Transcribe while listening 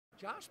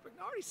Josh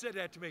McNarty said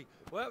that to me.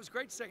 Well, that was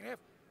great the second half.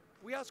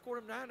 We outscored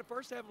them 9 in the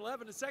first half and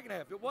 11 in the second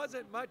half. It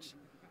wasn't much.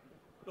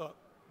 Look,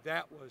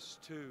 that was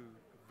two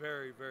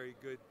very, very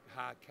good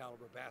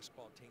high-caliber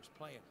basketball teams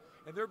playing.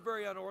 And they're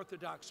very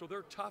unorthodox, so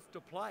they're tough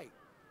to play.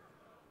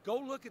 Go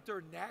look at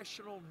their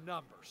national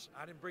numbers.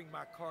 I didn't bring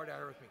my card out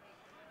here with me.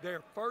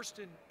 They're first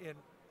in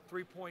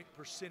three-point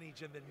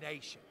percentage in the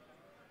nation.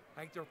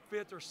 I think they're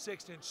fifth or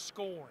sixth in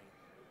scoring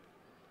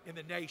in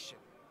the nation.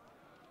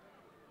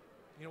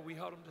 You know, we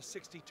held them to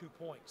 62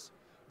 points.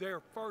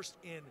 They're first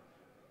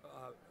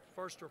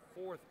or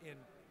fourth in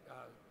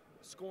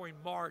scoring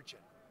margin.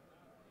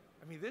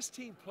 I mean, this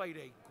team played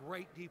a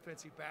great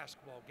defensive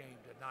basketball game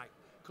tonight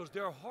because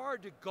they're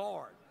hard to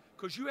guard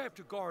because you have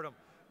to guard them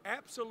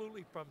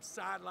absolutely from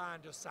sideline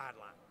to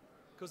sideline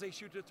because they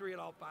shoot the three at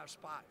all 5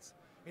 spots.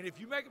 And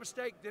if you make a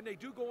mistake, then they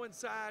do go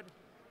inside.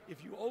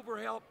 If you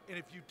overhelp, and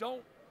if you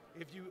don't,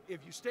 if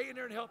you stay in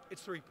there and help,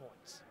 it's 3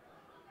 points.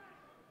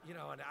 You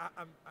know, and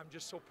I'm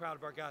just so proud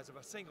of our guys. If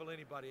I single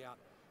anybody out,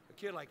 a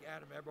kid like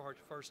Adam Eberhardt,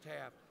 first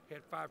half,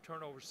 had 5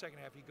 turnovers. Second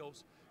half, he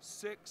goes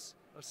 6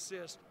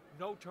 assists,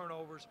 no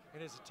turnovers.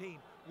 And as a team,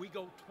 we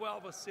go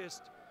 12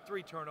 assists,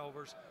 3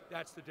 turnovers.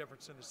 That's the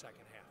difference in the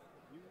second half.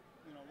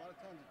 You know, a lot of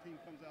times a team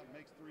comes out and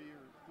makes 3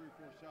 or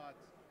 4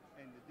 shots,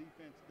 and the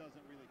defense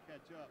doesn't really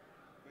catch up.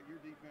 But your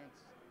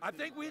defense. I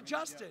think we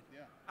adjusted.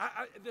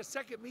 Yeah. The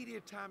second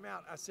media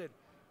timeout, I said,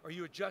 "Are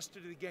you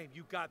adjusted to the game?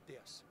 You got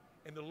this."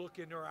 And the look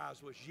in their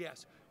eyes was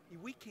yes.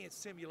 We can't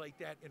simulate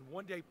that in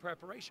one-day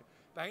preparation.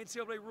 By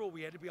NCAA rule,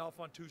 we had to be off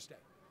on Tuesday.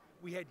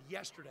 We had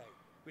yesterday.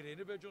 We had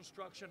individual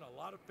instruction, a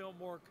lot of film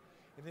work,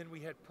 and then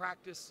we had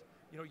practice,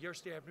 you know,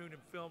 yesterday afternoon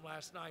and film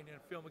last night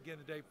and film again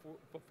the day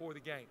before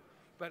the game.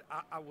 But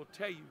I will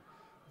tell you,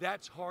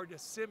 that's hard to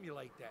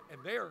simulate that.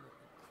 And they're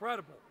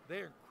incredible.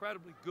 They're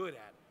incredibly good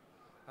at it.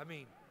 I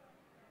mean,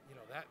 you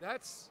know,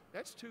 that's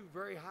 2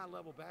 very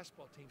high-level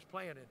basketball teams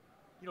playing in,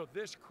 you know,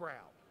 this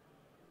crowd.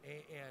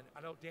 And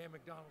I know Dan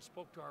McDonald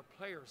spoke to our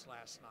players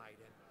last night,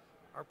 and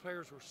our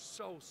players were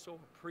so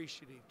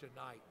appreciative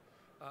tonight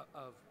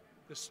of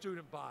the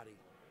student body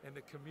and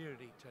the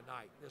community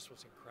tonight. This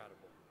was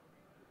incredible.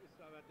 Let's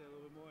talk about that a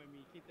little bit more. I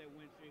mean, keep that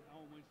win streak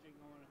going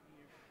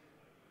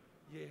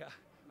here. Yeah,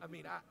 I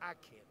mean, I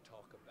can't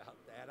talk about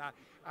that.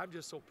 I'm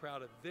just so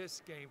proud of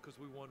this game because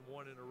we won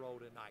 1 in a row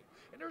tonight.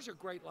 And there's a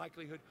great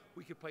likelihood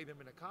we could play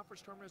them in a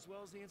conference tournament as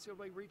well as the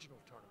NCAA regional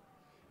tournament.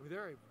 I mean,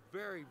 they're a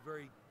very,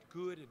 very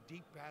good and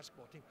deep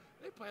basketball team.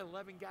 They play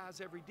 11 guys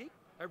every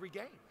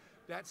game.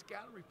 That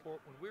scouting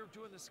report, when we were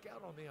doing the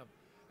scout on them,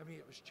 I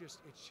mean, it's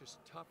just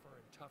tougher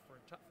and tougher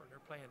and tougher. And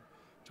they're playing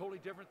totally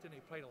different than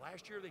they played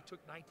last year. They took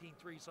 19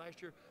 threes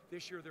last year.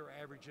 This year they're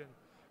averaging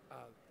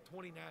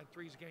 29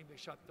 threes a game. They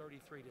shot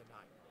 33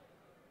 tonight.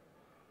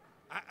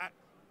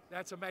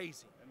 That's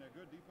amazing. And they're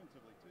good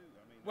defensively too.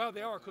 I mean, well,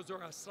 they are because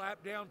they're a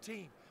slap-down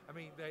team. I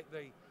mean,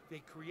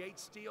 they create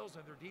steals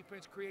and their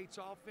defense creates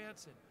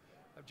offense. And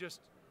I'm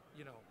just,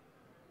 you know,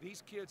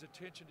 these kids'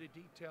 attention to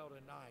detail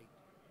tonight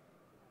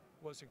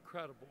was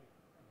incredible.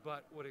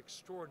 But what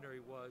extraordinary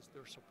was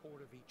their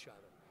support of each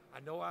other. I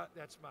know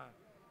that's my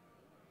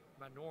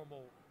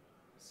normal,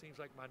 seems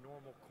like my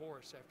normal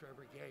course after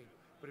every game.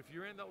 But if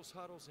you're in those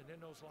huddles and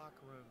in those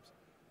locker rooms,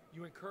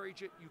 you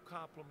encourage it, you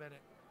compliment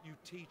it, you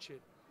teach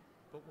it.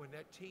 But when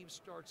that team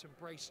starts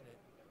embracing it,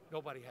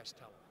 nobody has to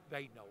tell them.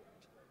 They know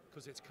it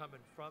because it's coming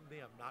from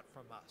them, not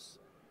from us.